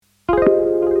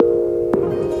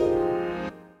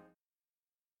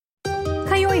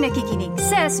nakikinig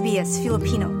sa SBS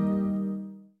Filipino.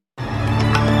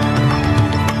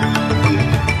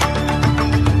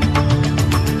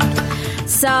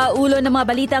 Sa ulo ng mga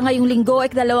balita ngayong linggo,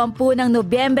 20 ng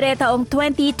Nobyembre taong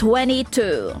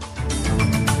 2022.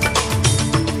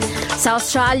 Sa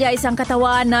Australia, isang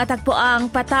katawan natagpuang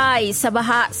patay sa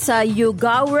baha sa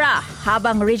Eugowra,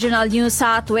 habang Regional New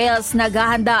South Wales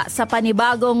naghahanda sa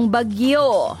panibagong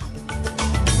bagyo.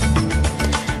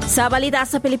 Sa balita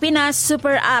sa Pilipinas,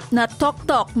 super app na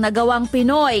TokTok na gawang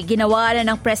Pinoy, ginawa na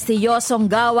ng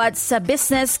prestiyosong gawad sa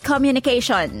business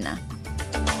communication.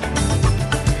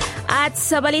 At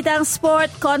sa balitang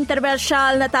sport,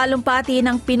 kontrobersyal na talumpati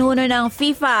ng pinuno ng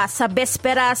FIFA sa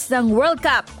besperas ng World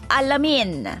Cup.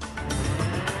 Alamin.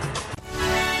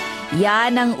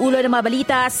 Yan ang ulo ng mga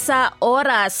balita sa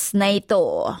oras na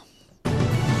ito.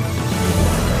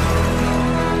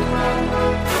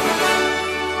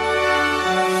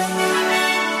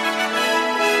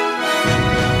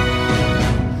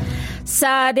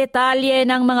 Sa detalye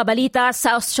ng mga balita,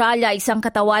 sa Australia, isang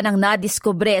katawan ang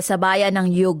nadiskubre sa bayan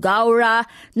ng Eugowra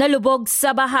na lubog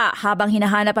sa baha habang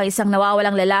hinahanap ang isang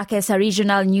nawawalang lalaki sa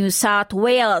Regional New South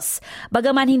Wales.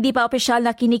 Bagaman hindi pa opisyal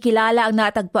na kinikilala ang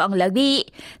natagpo ang labi,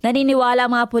 naniniwala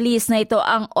ang mga pulis na ito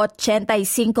ang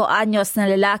 85 anyos na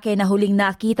lalaki na huling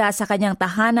nakita sa kanyang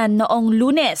tahanan noong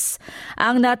Lunes.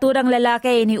 Ang naturang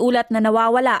lalaki iniulat na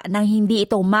nawawala nang hindi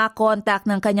ito makontak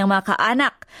ng kanyang mga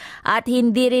kaanak at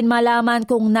hindi rin malaman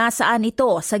kung nasaan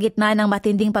ito sa gitna ng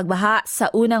matinding pagbaha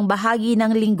sa unang bahagi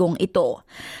ng linggong ito.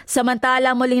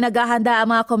 Samantalang muling naghahanda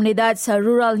ang mga komunidad sa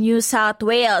rural New South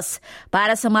Wales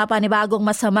para sa mga panibagong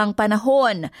masamang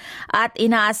panahon at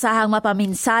inaasahang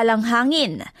mapaminsalang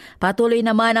hangin. Patuloy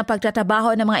naman ang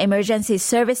pagtatrabaho ng mga emergency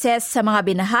services sa mga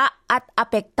binaha at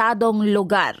apektadong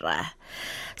lugar.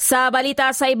 Sa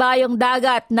balita sa ibayong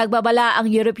dagat, nagbabala ang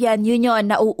European Union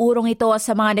na uurong ito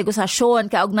sa mga negosasyon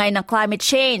kaugnay ng climate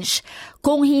change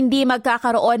kung hindi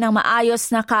magkakaroon ng maayos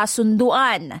na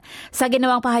kasunduan. Sa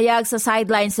ginawang pahayag sa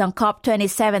sidelines ng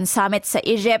COP27 Summit sa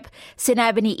Egypt,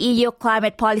 sinabi ni EU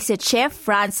Climate Policy Chief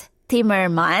Frans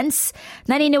Timmermans,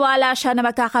 naniniwala siya na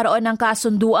magkakaroon ng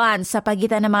kasunduan sa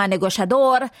pagitan ng mga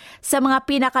negosyador sa mga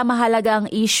pinakamahalagang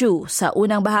issue. Sa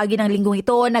unang bahagi ng linggong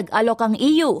ito, nag-alok ang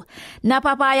EU.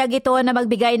 Napapayag ito na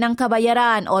magbigay ng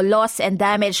kabayaran o loss and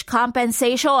damage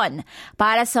compensation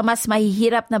para sa mas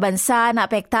mahihirap na bansa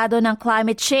na apektado ng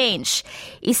climate change.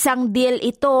 Isang deal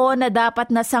ito na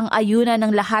dapat nasang-ayunan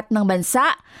ng lahat ng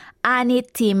bansa, ani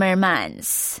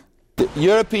Timmermans. The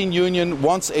European Union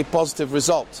wants a positive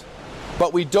result.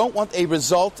 But we don't want a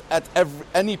result at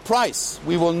any price.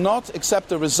 We will not accept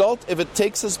a result if it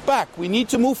takes us back. We need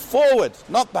to move forward,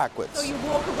 not backwards. So you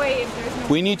walk away if there's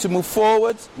no... We need to move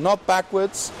forward, not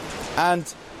backwards. And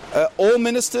all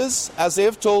ministers, as they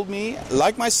have told me,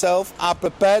 like myself, are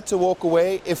prepared to walk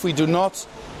away if we do not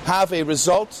have a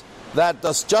result that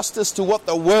does justice to what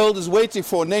the world is waiting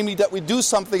for, namely that we do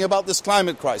something about this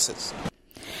climate crisis.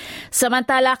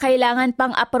 Samantala, kailangan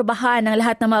pang aprobahan ng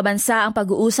lahat ng mga bansa ang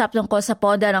pag-uusap tungkol sa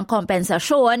pondo ng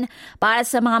kompensasyon para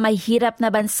sa mga mahihirap na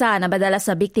bansa na madalas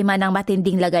na biktima ng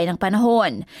matinding lagay ng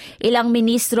panahon. Ilang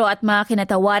ministro at mga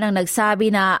kinatawanang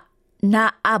nagsabi na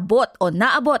naabot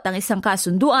ang isang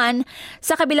kasunduan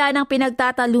sa kabila ng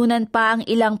pinagtatalunan pa ang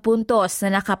ilang puntos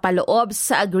na nakapaloob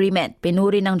sa agreement.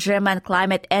 Pinuri ng German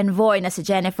climate envoy na si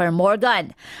Jennifer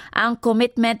Morgan ang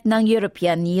commitment ng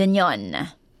European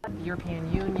Union. The European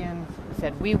Union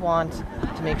said we want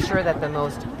to make sure that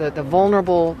the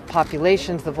vulnerable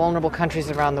populations, the vulnerable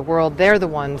countries around the world, they're the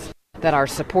ones that are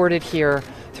supported here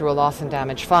through a loss and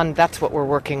damage fund. That's what we're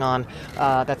working on.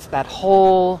 That's that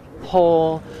whole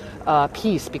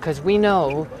piece, because we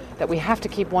know that we have to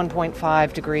keep 1.5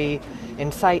 degree in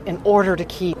sight in order to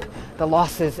keep the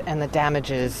losses and the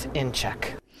damages in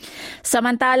check.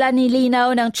 Samantala,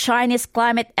 nilinaw ng Chinese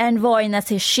climate envoy na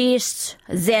si Xi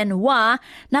Zhenhua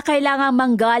na kailangang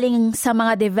manggaling sa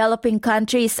mga developing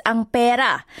countries ang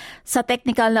pera. Sa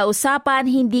technical na usapan,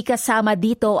 hindi kasama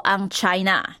dito ang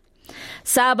China.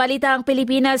 Sa balitang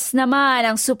Pilipinas naman,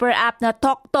 ang super app na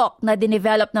TokTok na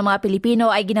dinevelop ng mga Pilipino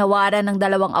ay ginawaran ng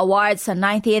 2 awards sa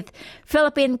 90th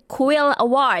Philippine Quill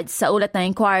Awards. Sa ulat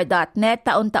ng Inquirer.net,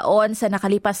 taon-taon sa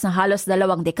nakalipas na halos 2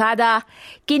 dekada,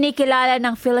 kinikilala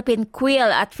ng Philippine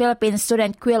Quill at Philippine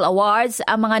Student Quill Awards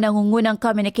ang mga nangungunang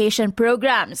communication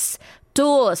programs,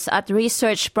 tools at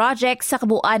research projects sa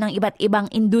kabuuan ng iba't ibang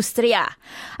industriya.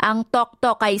 Ang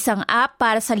TokTok ay isang app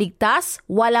para sa ligtas,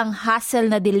 walang hassle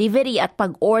na delivery at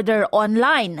pag-order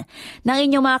online ng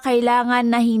inyong mga kailangan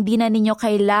na hindi na ninyo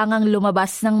kailangang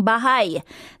lumabas ng bahay.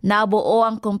 Nabuo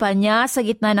ang kumpanya sa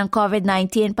gitna ng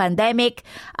COVID-19 pandemic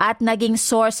at naging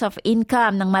source of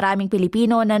income ng maraming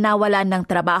Pilipino na nawalan ng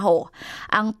trabaho.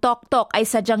 Ang TokTok ay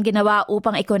sadyang ginawa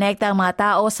upang ikonekta ang mga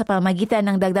tao sa pamamagitan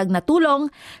ng dagdag na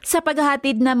tulong sa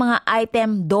paghahatid ng mga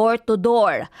item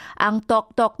door-to-door. Ang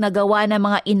TokTok na gawa ng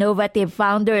mga innovative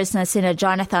founders na sina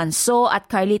Jonathan So at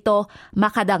Carlito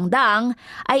Makadangdang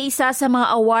ay isa sa mga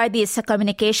awardees sa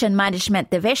Communication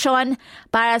Management Division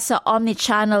para sa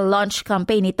Omnichannel Launch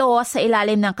Campaign nito sa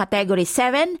ilalim ng Category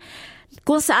 7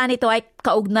 kung saan ito ay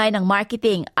kaugnay ng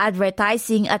marketing,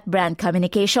 advertising at brand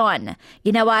communication.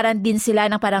 Ginawaran din sila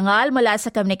ng parangal mula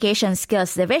sa Communication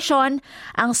Skills Division,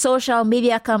 ang social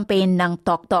media campaign ng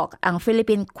TokTok. Ang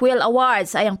Philippine Quill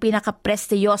Awards ay ang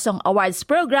pinakaprestiyosong awards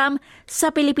program sa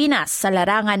Pilipinas sa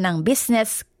larangan ng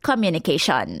business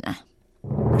communication.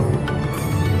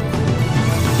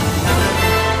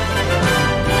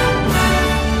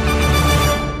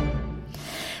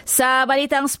 Sa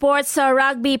balitang sports, sa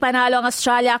rugby, panalo ang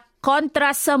Australia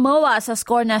kontra Samoa sa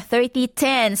score na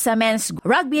 30-10 sa Men's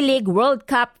Rugby League World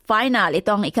Cup Final.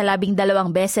 Ito ang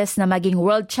 12 beses na maging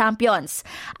world champions.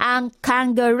 Ang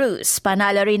Kangaroos,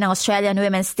 panalo rin ng Australian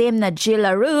women's team na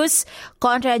Gila Roos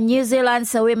kontra New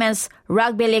Zealand sa Women's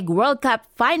Rugby League World Cup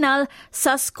Final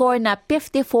sa score na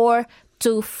 54-4.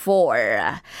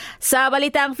 Sa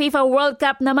balitang FIFA World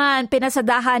Cup naman,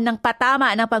 pinasadahan ng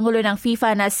patama ng Pangulo ng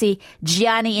FIFA na si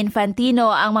Gianni Infantino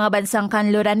ang mga bansang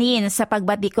kanluranin sa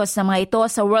pagbatikos ng mga ito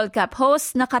sa World Cup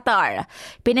host na Qatar.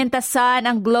 Pinintasan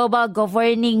ang global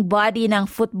governing body ng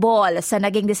football sa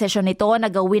naging desisyon nito na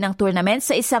gawin ang tournament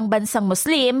sa isang bansang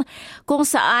Muslim kung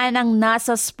saan ang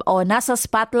nasa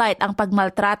spotlight ang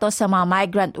pagmaltrato sa mga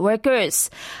migrant workers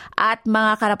at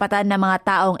mga karapatan ng mga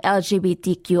taong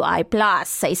LGBTQI+.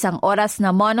 Sa isang oras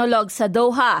na monologue sa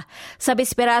Doha, sa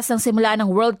bisperas ng simula ng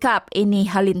World Cup,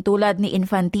 inihalintulad ni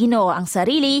Infantino ang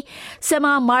sarili sa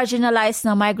mga marginalized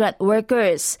na migrant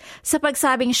workers sa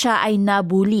pagsabing siya ay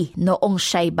nabuli noong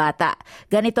siya'y bata.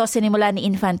 Ganito sinimula ni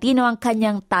Infantino ang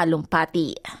kanyang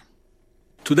talumpati.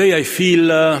 Today I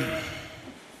feel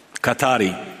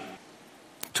Qatari.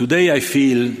 Today I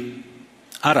feel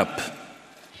Arab.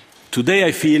 Today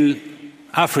I feel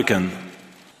African.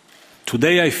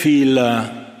 Today I feel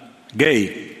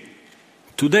gay.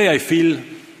 Today I feel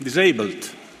disabled.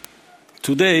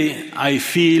 Today I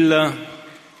feel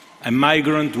a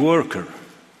migrant worker.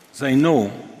 I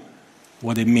know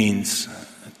what it means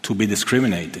to be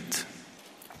discriminated,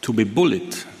 to be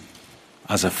bullied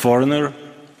as a foreigner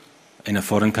in a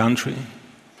foreign country.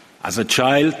 As a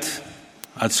child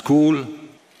at school,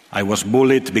 I was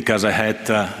bullied because I had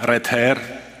red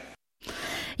hair.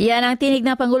 Yan ang tinig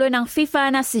ng Pangulo ng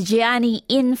FIFA na si Gianni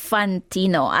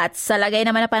Infantino. At sa lagay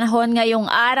naman na panahon ngayong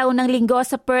araw ng linggo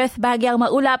sa Perth, bahagyang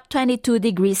maulap 22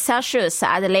 degrees Celsius.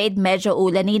 Sa Adelaide, medyo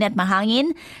ulanin at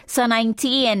mahangin sa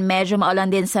 19. Medyo maulan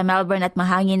din sa Melbourne at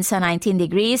mahangin sa 19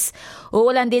 degrees.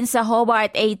 Uulan din sa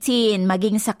Hobart 18.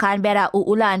 Maging sa Canberra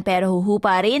uulan pero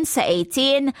huhupa rin sa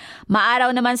 18.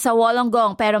 Maaraw naman sa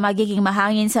Wollongong pero magiging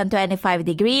mahangin sa 25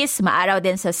 degrees. Maaraw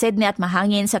din sa Sydney at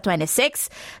mahangin sa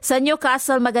 26. Sa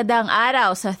Newcastle, magandang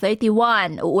araw sa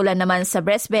 31. Uulan naman sa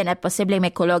Brisbane at posibleng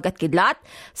may kulog at kidlat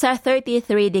sa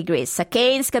 33 degrees. Sa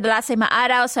Cairns, kadalas ay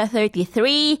maaraw sa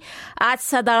 33. At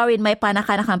sa Darwin, may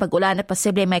panakanakang pag-ulan at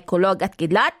posibleng may kulog at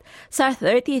kidlat sa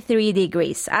 33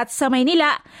 degrees. At sa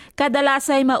Maynila,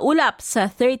 kadalas ay maulap sa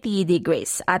 30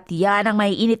 degrees. At yan ang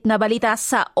may init na balita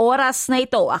sa oras na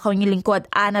ito. Ako ang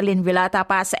lingkod, Annalyn Vilata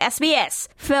para sa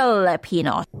SBS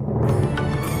Filipino.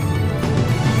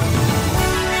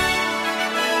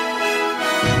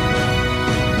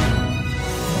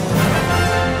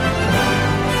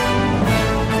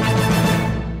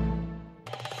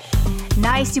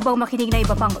 Nice yung bang makinig na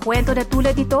iba pang kwento na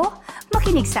tulad ito?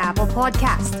 Makinig sa Apple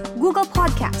Podcast, Google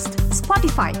Podcast,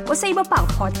 Spotify o sa iba pang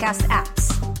podcast apps.